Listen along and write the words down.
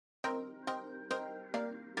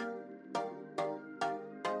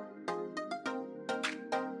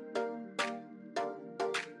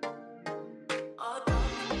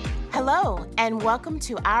Hello, and welcome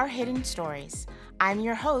to Our Hidden Stories. I'm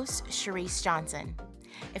your host, Sharice Johnson.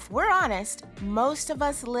 If we're honest, most of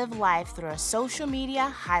us live life through a social media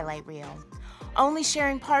highlight reel, only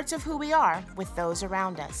sharing parts of who we are with those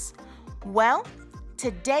around us. Well,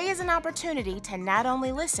 today is an opportunity to not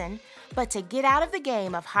only listen, but to get out of the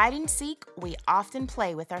game of hide and seek we often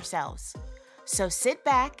play with ourselves. So sit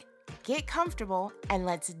back, get comfortable, and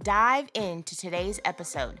let's dive into today's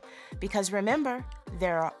episode. Because remember,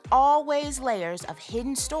 there are always layers of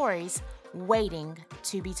hidden stories waiting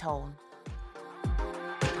to be told.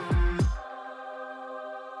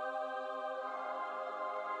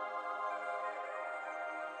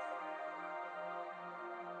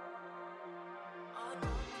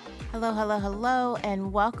 Hello,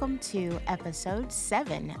 and welcome to episode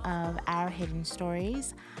 7 of Our Hidden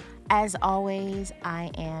Stories. As always, I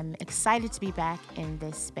am excited to be back in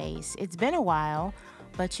this space. It's been a while,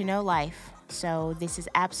 but you know life. So this is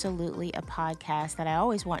absolutely a podcast that I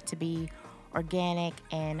always want to be organic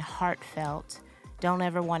and heartfelt. Don't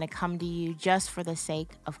ever want to come to you just for the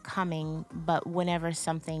sake of coming, but whenever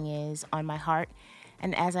something is on my heart,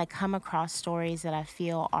 and as I come across stories that I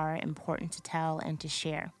feel are important to tell and to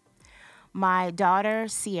share. My daughter,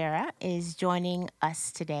 Sierra, is joining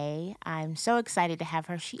us today. I'm so excited to have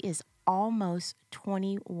her. She is almost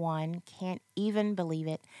 21, can't even believe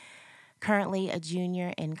it. Currently a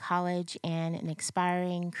junior in college and an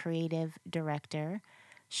aspiring creative director.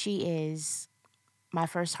 She is my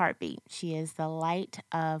first heartbeat. She is the light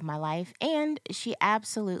of my life, and she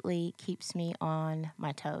absolutely keeps me on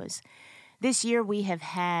my toes. This year, we have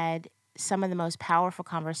had some of the most powerful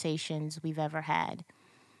conversations we've ever had.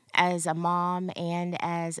 As a mom and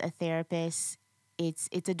as a therapist, it's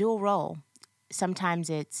a dual role.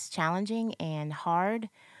 Sometimes it's challenging and hard,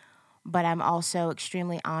 but I'm also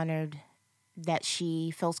extremely honored that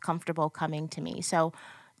she feels comfortable coming to me. So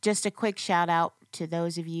just a quick shout out to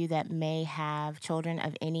those of you that may have children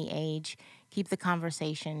of any age. Keep the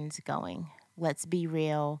conversations going. Let's be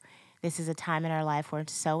real. This is a time in our life where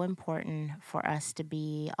it's so important for us to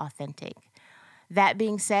be authentic. That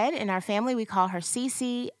being said, in our family, we call her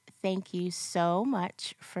Cece. Thank you so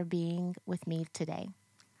much for being with me today.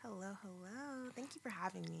 Hello. Thank you for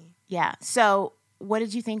having me. Yeah. So what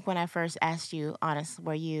did you think when I first asked you, honest?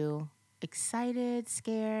 Were you excited,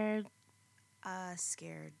 scared?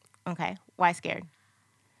 Scared. Okay. Why scared?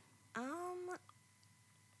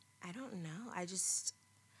 I don't know.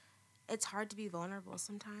 It's hard to be vulnerable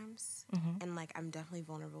sometimes. Mm-hmm. And, I'm definitely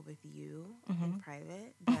vulnerable with you in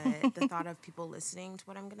private. But the thought of people listening to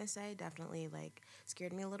what I'm going to say definitely,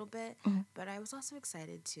 scared me a little bit. Mm-hmm. But I was also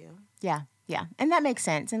excited, too. Yeah. And that makes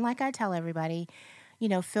sense. And like I tell everybody,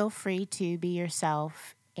 feel free to be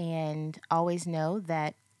yourself and always know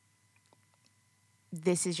that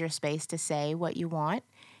this is your space to say what you want.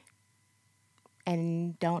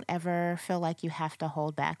 And don't ever feel like you have to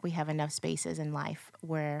hold back. We have enough spaces in life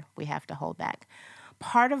where we have to hold back.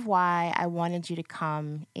 Part of why I wanted you to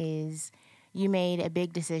come is you made a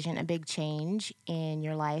big decision, a big change in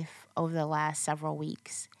your life over the last several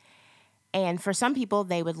weeks. And for some people,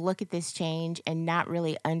 they would look at this change and not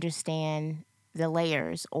really understand the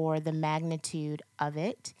layers or the magnitude of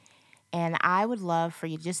it. And I would love for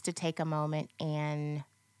you just to take a moment and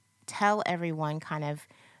tell everyone kind of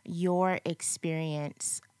your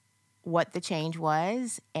experience, what the change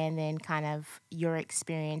was, and then kind of your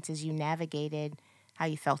experience as you navigated how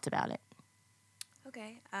you felt about it.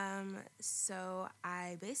 Okay. So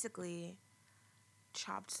I basically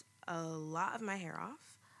chopped a lot of my hair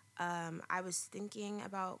off. I was thinking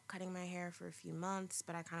about cutting my hair for a few months,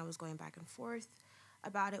 but I kind of was going back and forth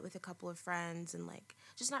about it with a couple of friends and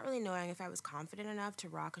just not really knowing if I was confident enough to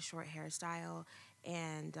rock a short hairstyle.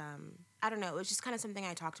 And I don't know, it was just kind of something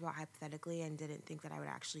I talked about hypothetically and didn't think that I would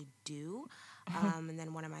actually do. And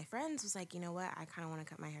then one of my friends was like, you know what, I kind of want to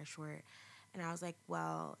cut my hair short. And I was like,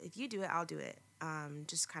 well, if you do it, I'll do it.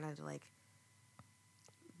 Just kind of to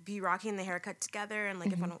be rocking the haircut together, and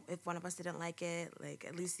if one of us didn't like it,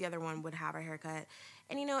 at least the other one would have our haircut.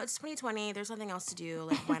 And it's 2020, there's nothing else to do,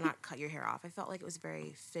 why not cut your hair off? I felt like it was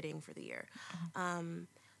very fitting for the year.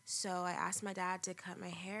 So I asked my dad to cut my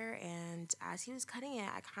hair, and as he was cutting it,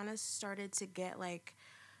 I kind of started to get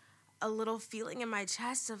a little feeling in my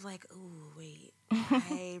chest of ooh, wait,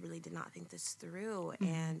 I really did not think this through.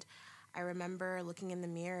 And I remember looking in the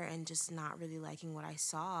mirror and just not really liking what I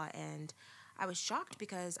saw, and I was shocked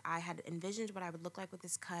because I had envisioned what I would look like with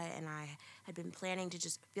this cut, and I had been planning to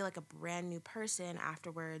just feel like a brand new person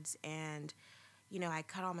afterwards. And, I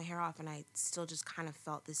cut all my hair off, and I still just kind of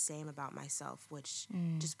felt the same about myself, which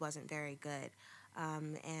just wasn't very good.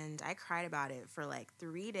 And I cried about it for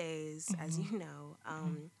 3 days, as you know.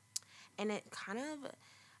 and it kind of,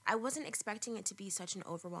 I wasn't expecting it to be such an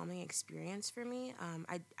overwhelming experience for me.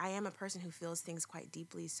 I am a person who feels things quite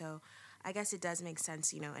deeply, so I guess it does make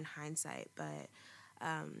sense, in hindsight. But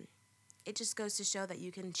it just goes to show that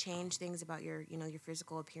you can change things about your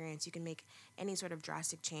physical appearance. You can make any sort of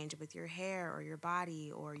drastic change with your hair or your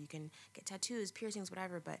body, or you can get tattoos, piercings,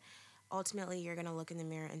 whatever. But ultimately, you're gonna look in the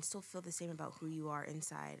mirror and still feel the same about who you are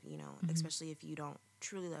inside. Especially if you don't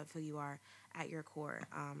truly love who you are at your core.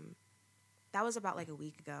 That was about like a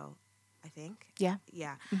week ago, I think. Yeah.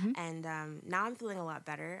 Yeah. And now I'm feeling a lot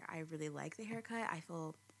better. I really like the haircut. I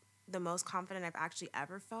feel the most confident I've actually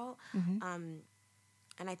ever felt.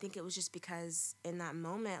 And I think it was just because in that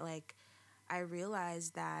moment, like, I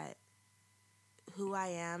realized that who I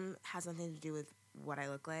am has nothing to do with what I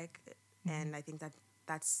look like. And I think that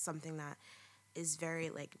that's something that is very,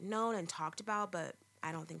 like, known and talked about, but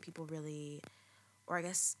I don't think people really, or I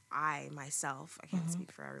guess I myself, I can't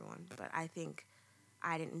speak for everyone, but I think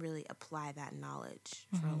I didn't really apply that knowledge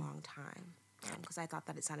for a long time because I thought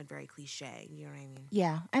that it sounded very cliche. You know what I mean?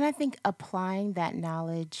 Yeah. And I think applying that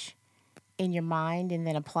knowledge in your mind and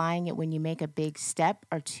then applying it when you make a big step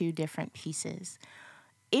are two different pieces.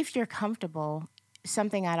 If you're comfortable,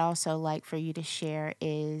 something I'd also like for you to share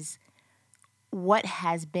is what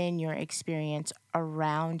has been your experience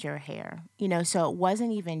around your hair. So it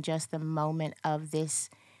wasn't even just the moment of this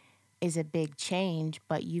is a big change,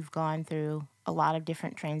 but you've gone through a lot of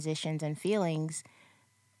different transitions and feelings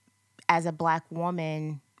as a Black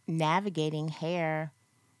woman navigating hair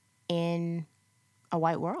in a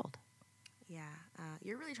white world. Yeah.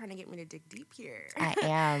 You're really trying to get me to dig deep here. I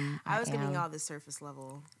am. I was giving y'all the surface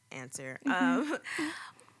level answer.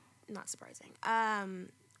 Not surprising.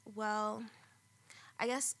 Well, I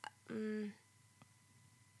guess,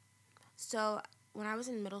 so when I was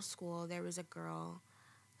in middle school, there was a girl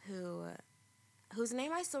whose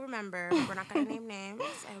name I still remember. We're not going to name names.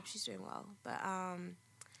 I hope she's doing well. But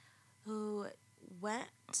who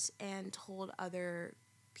went and told other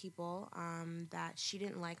people that she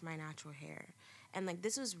didn't like my natural hair. And, like,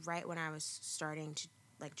 this was right when I was starting to,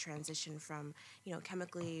 like, transition from,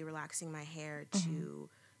 chemically relaxing my hair to,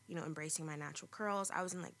 embracing my natural curls. I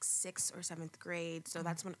was in, like, 6th or 7th grade, so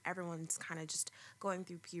that's when everyone's kind of just going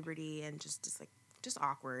through puberty and just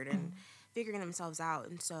awkward and figuring themselves out.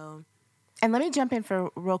 And so... And let me jump in for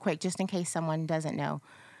real quick, just in case someone doesn't know.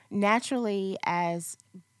 Naturally, as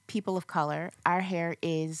people of color, our hair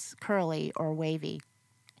is curly or wavy.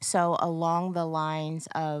 So along the lines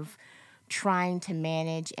of trying to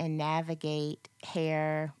manage and navigate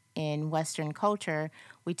hair in Western culture,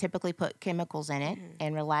 we typically put chemicals in it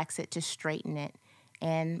and relax it to straighten it.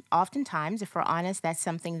 And oftentimes, if we're honest, that's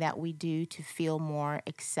something that we do to feel more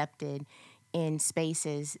accepted in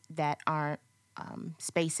spaces that aren't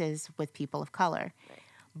spaces with people of color. Right.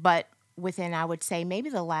 But within, I would say, maybe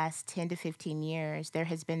the last 10 to 15 years, there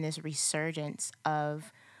has been this resurgence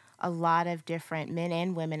of a lot of different men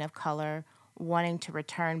and women of color wanting to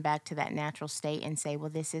return back to that natural state and say, well,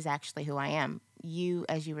 this is actually who I am. You,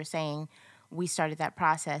 as you were saying, we started that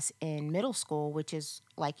process in middle school, which is,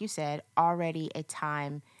 like you said, already a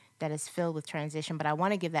time that is filled with transition. But I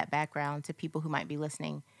want to give that background to people who might be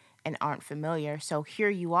listening and aren't familiar. So here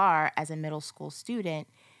you are as a middle school student,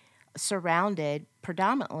 surrounded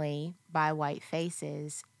predominantly by white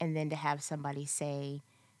faces, and then to have somebody say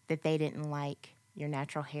that they didn't like your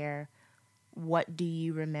natural hair. What do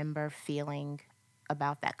you remember feeling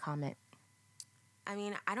about that comment? I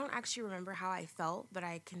mean, I don't actually remember how I felt, but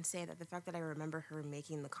I can say that the fact that I remember her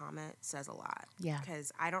making the comment says a lot. Yeah.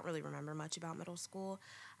 Because I don't really remember much about middle school.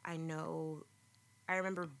 I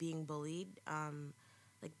remember being bullied,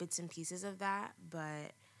 like bits and pieces of that,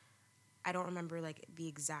 but I don't remember, like, the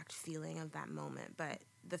exact feeling of that moment. But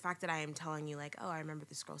the fact that I am telling you, like, oh, I remember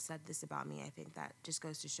this girl said this about me, I think that just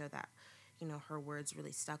goes to show that, her words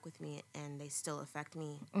really stuck with me and they still affect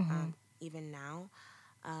me even now.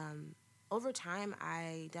 Over time,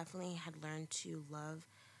 I definitely had learned to love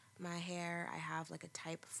my hair. I have, like, a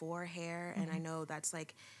type 4 hair, and I know that's,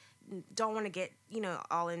 like, don't want to get,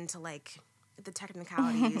 all into, like, the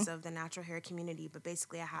technicalities of the natural hair community, but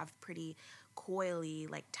basically I have pretty coily,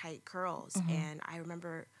 like, tight curls. And I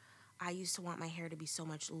remember I used to want my hair to be so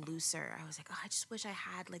much looser. I was like, oh, I just wish I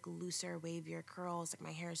had, like, looser, wavier curls. Like,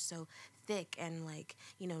 my hair is so thick and, like,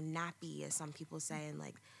 nappy, as some people say, and,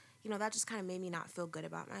 like, that just kind of made me not feel good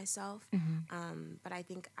about myself. But I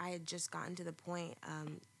think I had just gotten to the point,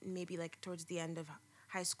 maybe, like, towards the end of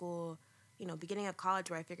high school, beginning of college,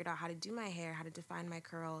 where I figured out how to do my hair, how to define my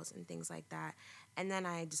curls and things like that. And then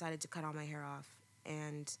I decided to cut all my hair off.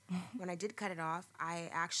 And when I did cut it off, I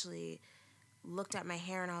actually looked at my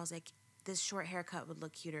hair and I was like, this short haircut would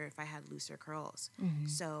look cuter if I had looser curls. Mm-hmm.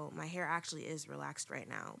 So my hair actually is relaxed right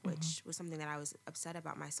now, which was something that I was upset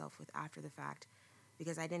about myself with after the fact,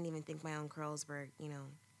 because I didn't even think my own curls were,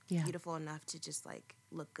 Yeah. beautiful enough to just like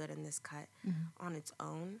look good in this cut on its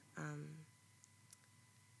own.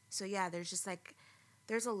 So yeah,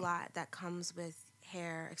 there's a lot that comes with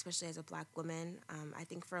hair, especially as a Black woman. I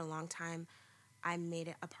think for a long time, I made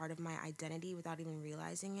it a part of my identity without even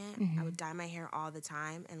realizing it. I would dye my hair all the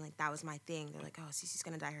time, and like that was my thing. They're like, "Oh, Cece's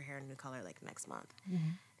gonna dye her hair a new color like next month,"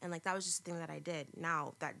 and like that was just the thing that I did.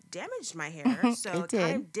 Now that damaged my hair, so it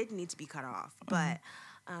kind of did need to be cut off. But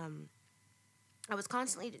I was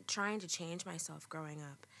constantly trying to change myself growing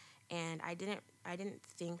up, and I didn't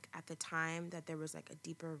think at the time that there was like a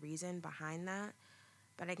deeper reason behind that.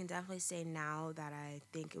 But I can definitely say now that I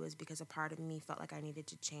think it was because a part of me felt like I needed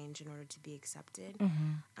to change in order to be accepted.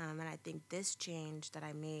 And I think this change that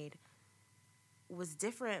I made was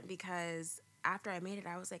different because after I made it,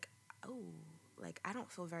 I was like, oh, like I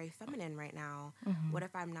don't feel very feminine right now. What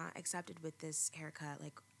if I'm not accepted with this haircut?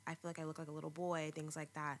 Like I feel like I look like a little boy, things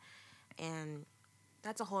like that. And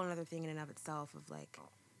that's a whole other thing in and of itself of like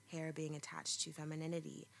hair being attached to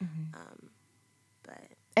femininity.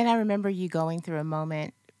 But And I remember you going through a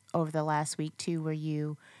moment over the last week too where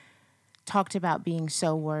you talked about being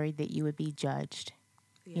so worried that you would be judged.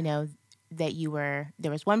 yeah. You know, that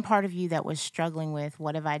there was one part of you that was struggling with,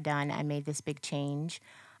 what have I done? I made this big change.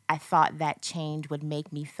 I thought that change would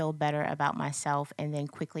make me feel better about myself, and then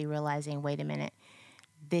quickly realizing, wait a minute,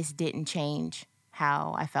 this didn't change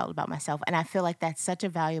how I felt about myself. And I feel like that's such a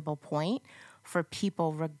valuable point for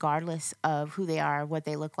people, regardless of who they are, what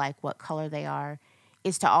they look like, what color they are,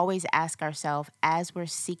 is to always ask ourselves as we're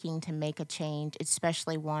seeking to make a change,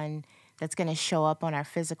 especially one that's going to show up on our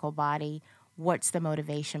physical body, what's the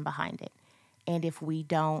motivation behind it? And if we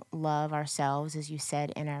don't love ourselves, as you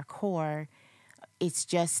said, in our core, it's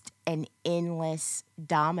just an endless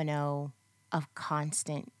domino of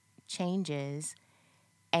constant changes.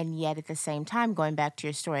 And yet at the same time, going back to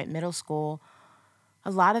your story at middle school,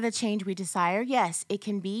 a lot of the change we desire, yes, it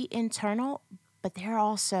can be internal, but there are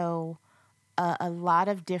also a lot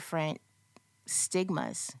of different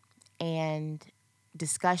stigmas and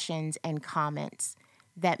discussions and comments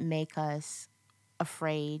that make us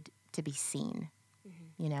afraid to be seen,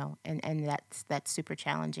 and that's super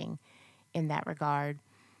challenging in that regard.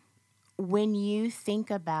 When you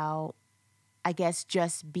think about, I guess,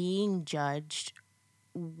 just being judged,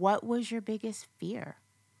 what was your biggest fear?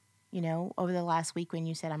 Over the last week when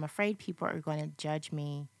you said, I'm afraid people are going to judge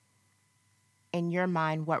me, in your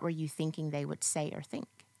mind, what were you thinking they would say or think?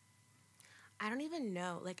 I don't even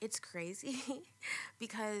know. Like, it's crazy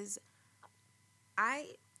because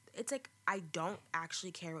it's like I don't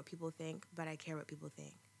actually care what people think, but I care what people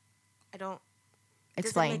think. I don't, it doesn't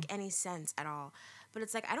Explain. make any sense at all. But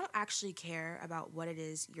it's like I don't actually care about what it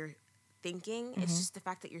is you're thinking. It's just the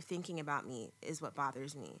fact that you're thinking about me is what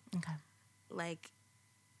bothers me. Okay. Like,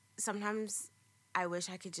 sometimes I wish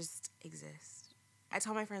I could just exist. I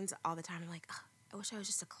tell my friends all the time, I'm like, "Ugh, I wish I was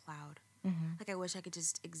just a cloud. Like, I wish I could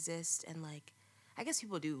just exist and, like, I guess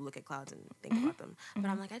people do look at clouds and think about them. But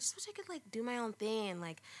I'm like, I just wish I could, like, do my own thing and,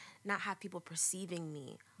 like, not have people perceiving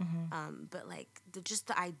me. But, like, just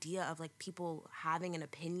the idea of, like, people having an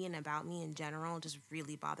opinion about me in general just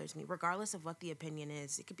really bothers me. Regardless of what the opinion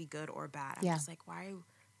is, it could be good or bad. I'm just like,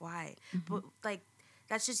 why? But, like,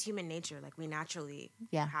 that's just human nature. Like, we naturally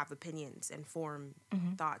have opinions and form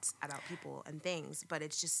thoughts about people and things. But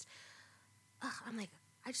it's just, I'm like,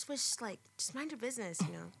 I just wish, like, just mind your business,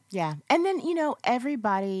 Yeah. And then,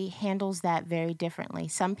 everybody handles that very differently.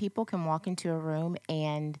 Some people can walk into a room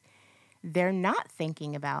and they're not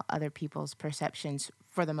thinking about other people's perceptions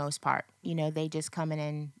for the most part. They just come in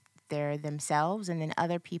and they're themselves. And then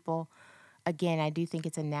other people, again, I do think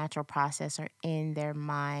it's a natural process, are in their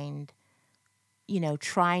mind,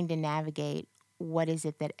 trying to navigate what is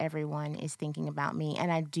it that everyone is thinking about me.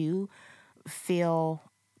 And I do feel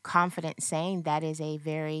confident saying that is a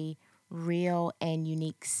very real and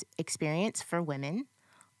unique experience for women.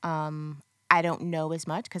 I don't know as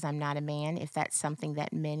much because I'm not a man if that's something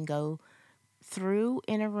that men go through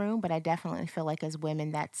in a room, but I definitely feel like as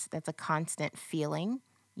women that's a constant feeling,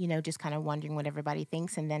 just kind of wondering what everybody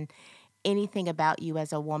thinks, and then anything about you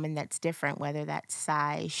as a woman that's different, whether that's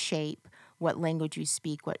size, shape, what language you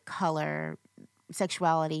speak, what color,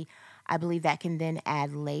 sexuality, I believe that can then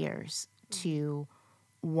add layers to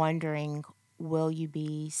wondering, will you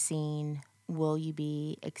be seen? Will you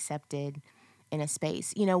be accepted in a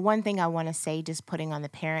space? One thing I want to say, just putting on the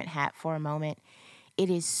parent hat for a moment,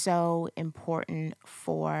 it is so important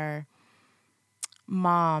for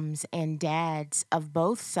moms and dads of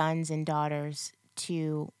both sons and daughters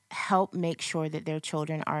to help make sure that their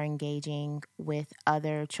children are engaging with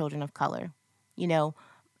other children of color. You know,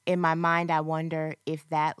 in my mind, I wonder if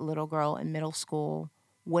that little girl in middle school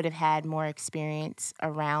would have had more experience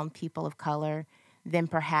around people of color, then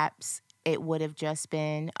perhaps it would have just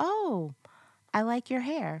been, oh, I like your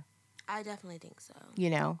hair. I definitely think so.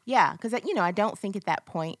 Yeah, because, I don't think at that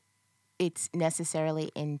point it's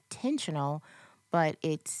necessarily intentional, but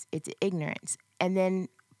it's ignorance. And then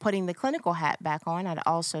putting the clinical hat back on, I'd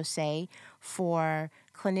also say for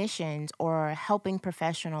clinicians or helping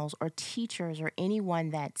professionals or teachers or anyone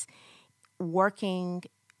that's working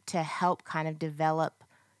to help kind of develop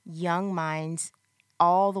young minds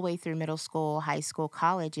all the way through middle school, high school,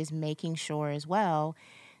 college is making sure as well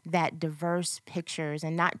that diverse pictures,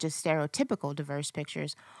 and not just stereotypical diverse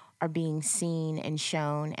pictures, are being seen and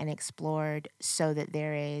shown and explored so that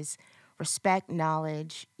there is respect,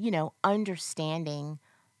 knowledge, understanding,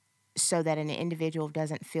 so that an individual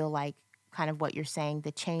doesn't feel like, kind of what you're saying,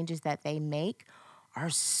 the changes that they make are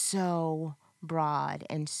so broad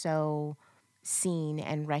and so seen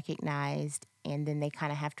and recognized, and then they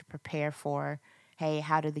kind of have to prepare for, hey,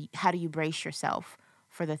 how do you brace yourself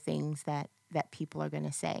for the things that people are going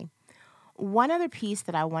to say. One other piece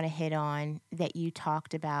that I want to hit on that you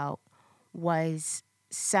talked about was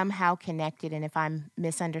somehow connected, and if I'm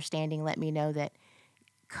misunderstanding, let me know, that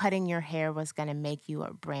cutting your hair was going to make you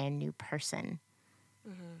a brand new person.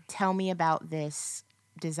 Mm-hmm. Tell me about this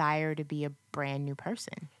desire to be a brand new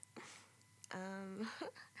person.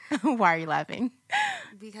 Why are you laughing?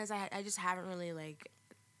 Because I just haven't really,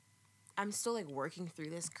 I'm still, working through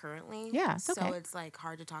this currently. Yeah, it's okay. So it's,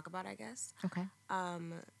 hard to talk about, I guess. Okay.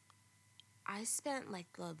 I spent,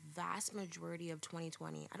 the vast majority of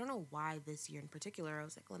 2020, I don't know why this year in particular, I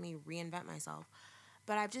was like, let me reinvent myself.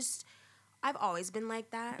 But I've always been like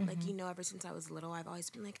that. Mm-hmm. Ever since I was little, I've always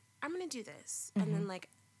been like, I'm going to do this. Mm-hmm. And then,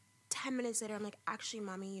 10 minutes later, I'm like, actually,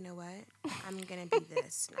 Mommy, you know what? I'm going to be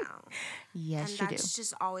this now. Yes, and you do. that's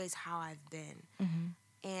just always how I've been.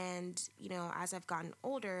 Mm-hmm. And, as I've gotten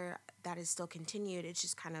older, that has still continued. It's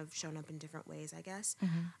just kind of shown up in different ways, I guess.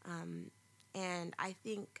 Mm-hmm. And I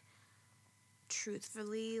think,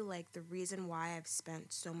 truthfully, the reason why I've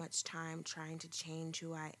spent so much time trying to change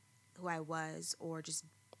who I was, or just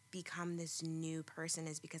become this new person,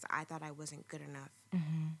 is because I thought I wasn't good enough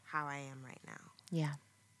Mm-hmm. how I am right now. Yeah.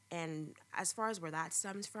 And as far as where that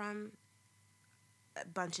stems from, a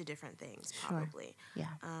bunch of different things, probably. Sure.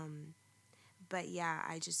 Yeah. But yeah,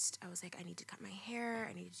 I was like, I need to cut my hair,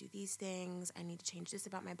 I need to do these things, I need to change this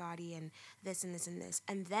about my body, and this and this and this.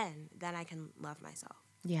 And then I can love myself.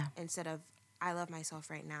 Yeah. Instead of, I love myself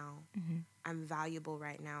right now. Mm-hmm. I'm valuable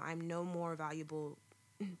right now. I'm no more valuable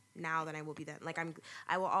now than I will be then.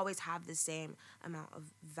 I will always have the same amount of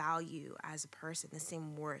value as a person, the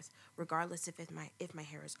same worth, regardless if my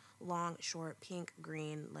hair is long, short, pink,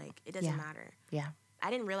 green. It doesn't matter. Yeah. I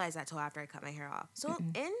didn't realize that till after I cut my hair off. So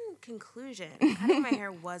in conclusion, cutting my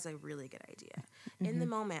hair was a really good idea. In the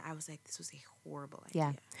moment, I was like, this was a horrible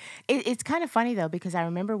idea. Yeah. It's kind of funny, though, because I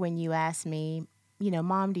remember when you asked me,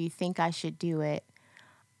 Mom, do you think I should do it?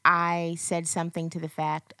 I said something to the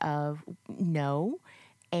fact of no,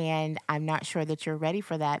 and I'm not sure that you're ready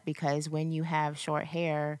for that, because when you have short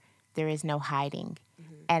hair, there is no hiding.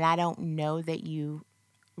 Mm-hmm. And I don't know that you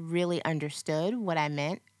really understood what I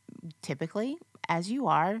meant, typically, as you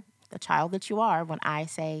are, the child that you are. When I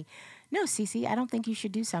say, no, Cece, I don't think you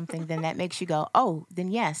should do something, then that makes you go, oh, then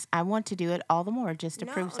yes, I want to do it all the more just to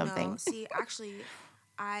prove something. No, see, actually,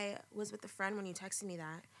 I was with a friend when you texted me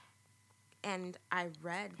that, and I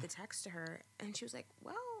read the text to her, and she was like,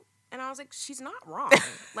 well, and I was like, she's not wrong.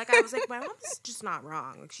 I was like, my mom's just not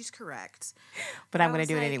wrong. She's correct. But I'm going to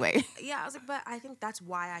do it anyway. Yeah, I was like, but I think that's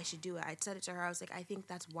why I should do it. I said it to her. I was like, I think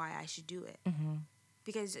that's why I should do it. Mm-hmm.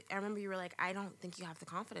 Because I remember you were like, I don't think you have the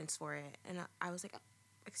confidence for it. And I was like,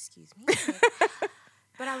 excuse me?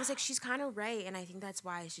 But I was like, she's kind of right, and I think that's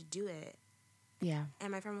why I should do it. Yeah.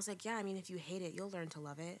 And my friend was like, yeah, I mean, if you hate it, you'll learn to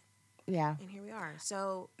love it. Yeah. And here we are.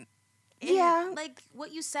 So... yeah.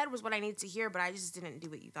 What you said was what I needed to hear, but I just didn't do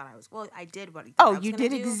what you thought I was. Well, I did what you thought I was you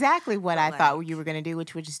did do, exactly what I thought you were going to do,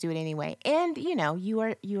 which would just do it anyway. And, you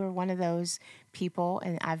are one of those people,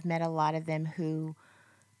 and I've met a lot of them, who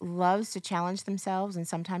loves to challenge themselves, and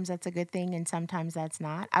sometimes that's a good thing, and sometimes that's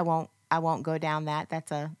not. I won't go down that.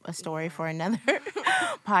 That's a story for another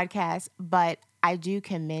podcast. But I do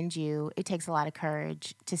commend you. It takes a lot of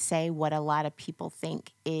courage to say what a lot of people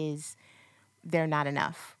think is they're not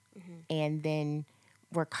enough. Mm-hmm. And then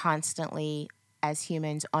we're constantly, as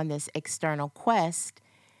humans, on this external quest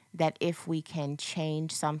that if we can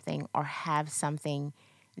change something or have something,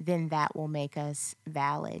 then that will make us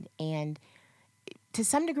valid. And to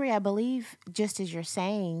some degree, I believe, just as you're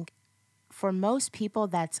saying, for most people,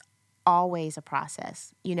 that's always a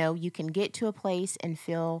process. You know, you can get to a place and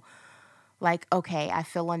feel like, okay, I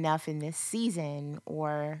feel enough in this season,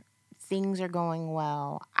 or things are going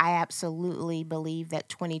well. I absolutely believe that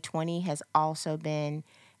 2020 has also been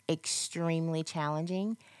extremely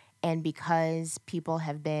challenging. And because people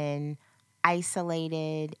have been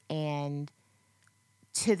isolated and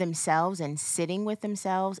to themselves and sitting with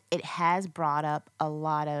themselves, it has brought up a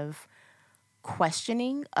lot of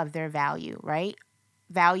questioning of their value, right?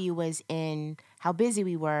 Value was in how busy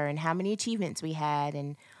we were and how many achievements we had,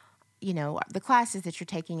 and the classes that you're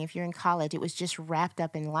taking. If you're in college, it was just wrapped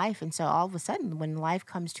up in life. And so all of a sudden, when life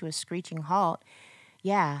comes to a screeching halt,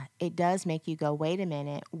 yeah, it does make you go, wait a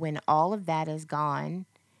minute, when all of that is gone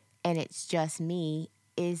and it's just me,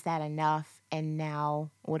 is that enough? And now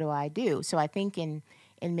what do I do? So I think in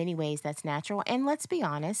many ways that's natural. And let's be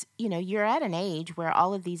honest, you're at an age where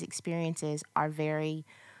all of these experiences are very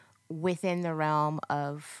within the realm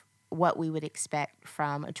of what we would expect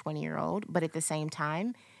from a 20-year-old. But at the same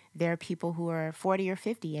time, there are people who are 40 or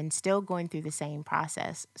 50 and still going through the same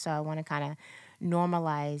process. So I want to kind of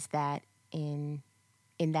normalize that in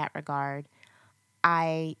that regard.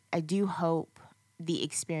 I do hope the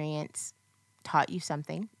experience taught you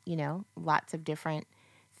something, lots of different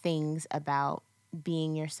things about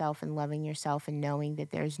being yourself and loving yourself and knowing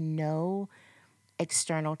that there's no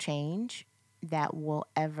external change that will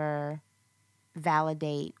ever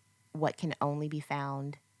validate what can only be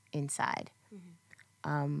found inside.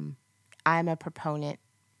 Um, I'm a proponent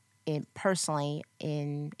personally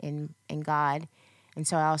in God, and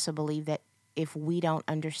so I also believe that if we don't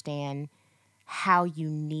understand how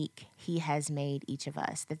unique He has made each of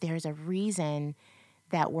us, that there's a reason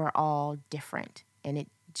that we're all different, and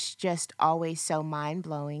it's just always so mind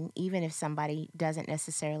blowing. Even if somebody doesn't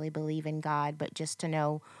necessarily believe in God, but just to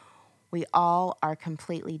know we all are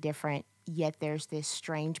completely different, yet there's this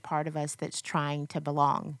strange part of us that's trying to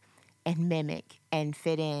belong and mimic and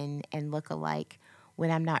fit in and look alike, when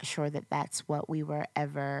I'm not sure that that's what we were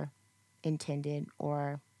ever intended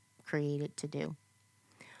or created to do.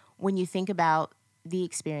 When you think about the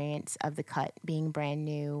experience of the cut being brand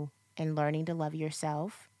new and learning to love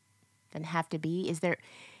yourself, doesn't have to be, is there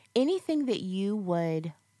anything that you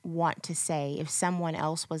would want to say if someone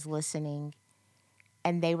else was listening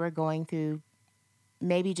and they were going through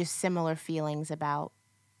maybe just similar feelings about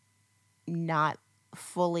not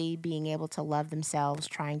fully being able to love themselves,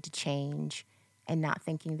 trying to change, and not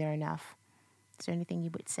thinking they're enough? Is there anything you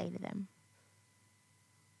would say to them?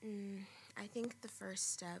 I think the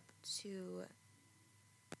first step to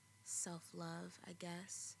self-love, I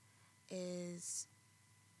guess, is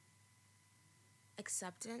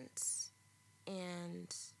acceptance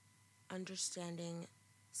and understanding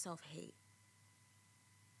self-hate.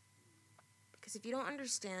 Because if you don't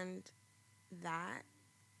understand that,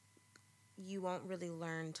 you won't really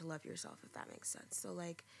learn to love yourself, if that makes sense. So,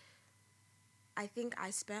 I think I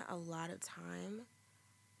spent a lot of time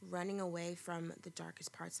running away from the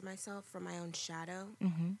darkest parts of myself, from my own shadow,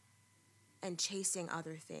 and chasing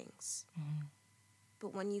other things.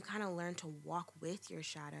 But when you kind of learn to walk with your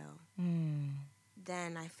shadow,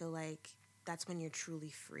 then I feel like that's when you're truly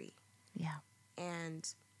free. Yeah.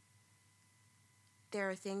 And there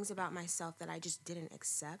are things about myself that I just didn't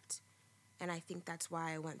accept. And I think that's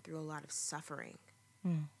why I went through a lot of suffering.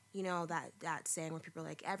 You know, that saying where people are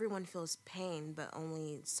like, everyone feels pain, but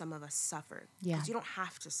only some of us suffer. Yeah. Because you don't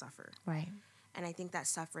have to suffer. Right. And I think that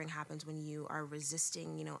suffering happens when you are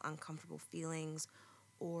resisting, uncomfortable feelings,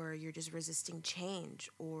 or you're just resisting change,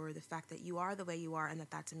 or the fact that you are the way you are and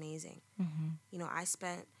that's amazing. I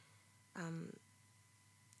spent,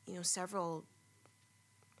 several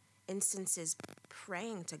instances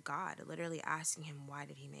praying to God, literally asking Him, why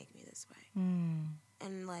did He make me this way?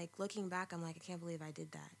 And, looking back, I'm like, I can't believe I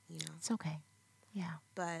did that, It's okay. Yeah.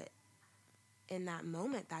 But in that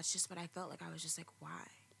moment, that's just what I felt like. I was just like, why?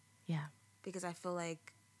 Yeah. Because I feel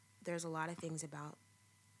like there's a lot of things about,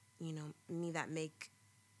 me that make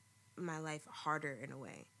my life harder in a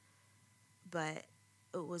way. But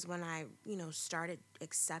it was when I, started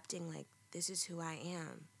accepting, this is who I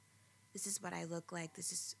am. This is what I look like.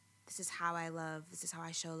 This is how I love. This is how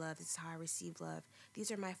I show love. This is how I receive love. These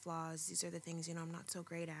are my flaws. These are the things, I'm not so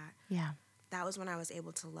great at. Yeah. That was when I was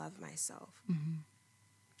able to love myself.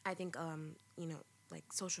 I think,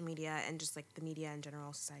 social media and just, the media in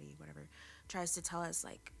general, society, whatever, tries to tell us,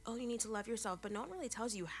 oh, you need to love yourself. But no one really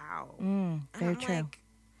tells you how. Very true.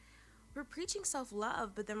 we're preaching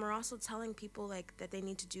self-love, but then we're also telling people like that they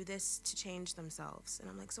need to do this to change themselves. And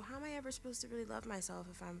I'm like, so how am I ever supposed to really love myself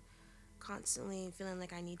if I'm constantly feeling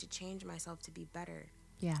like I need to change myself to be better?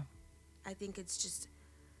 Yeah. I think it's just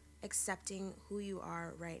accepting who you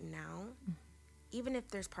are right now, even if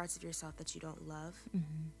there's parts of yourself that you don't love,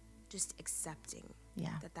 just accepting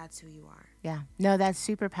that that's who you are. Yeah. No, that's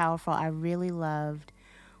super powerful. I really loved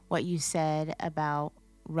what you said about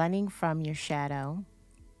running from your shadow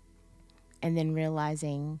and then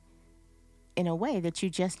realizing in a way that you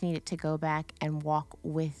just needed to go back and walk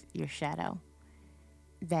with your shadow,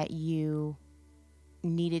 that you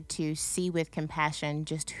needed to see with compassion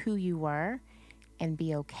just who you were and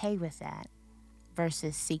be okay with that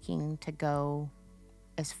versus seeking to go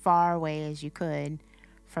as far away as you could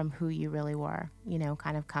from who you really were,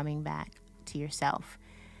 kind of coming back to yourself.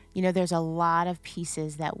 There's a lot of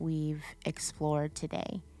pieces that we've explored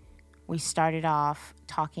today. We started off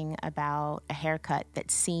talking about a haircut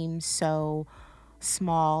that seems so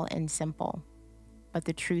small and simple. But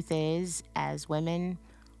the truth is, as women,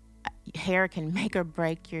 hair can make or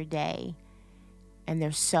break your day. And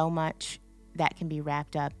there's so much that can be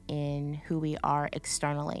wrapped up in who we are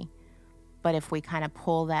externally. But if we kind of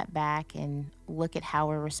pull that back and look at how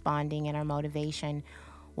we're responding and our motivation,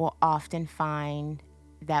 we'll often find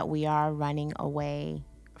that we are running away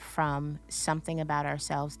from something about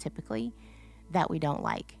ourselves typically that we don't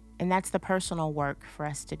like. And that's the personal work for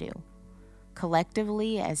us to do.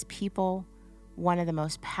 Collectively, as people, one of the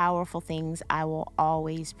most powerful things I will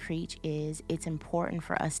always preach is it's important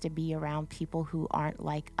for us to be around people who aren't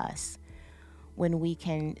like us. When we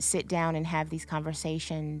can sit down and have these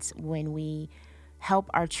conversations, when we help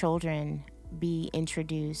our children be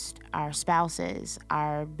introduced, our spouses,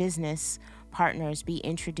 our business partners be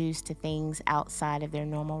introduced to things outside of their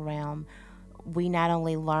normal realm, we not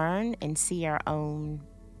only learn and see our own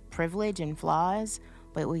privilege and flaws,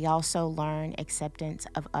 but we also learn acceptance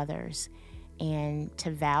of others and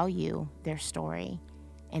to value their story.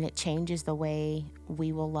 And it changes the way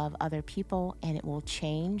we will love other people, and it will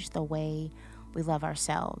change the way we love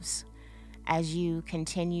ourselves. As you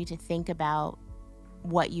continue to think about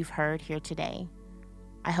what you've heard here today,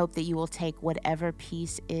 I hope that you will take whatever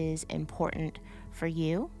piece is important for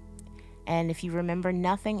you. And if you remember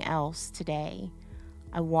nothing else today,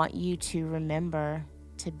 I want you to remember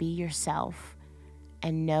to be yourself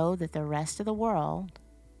and know that the rest of the world,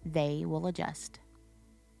 they will adjust.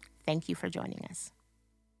 Thank you for joining us.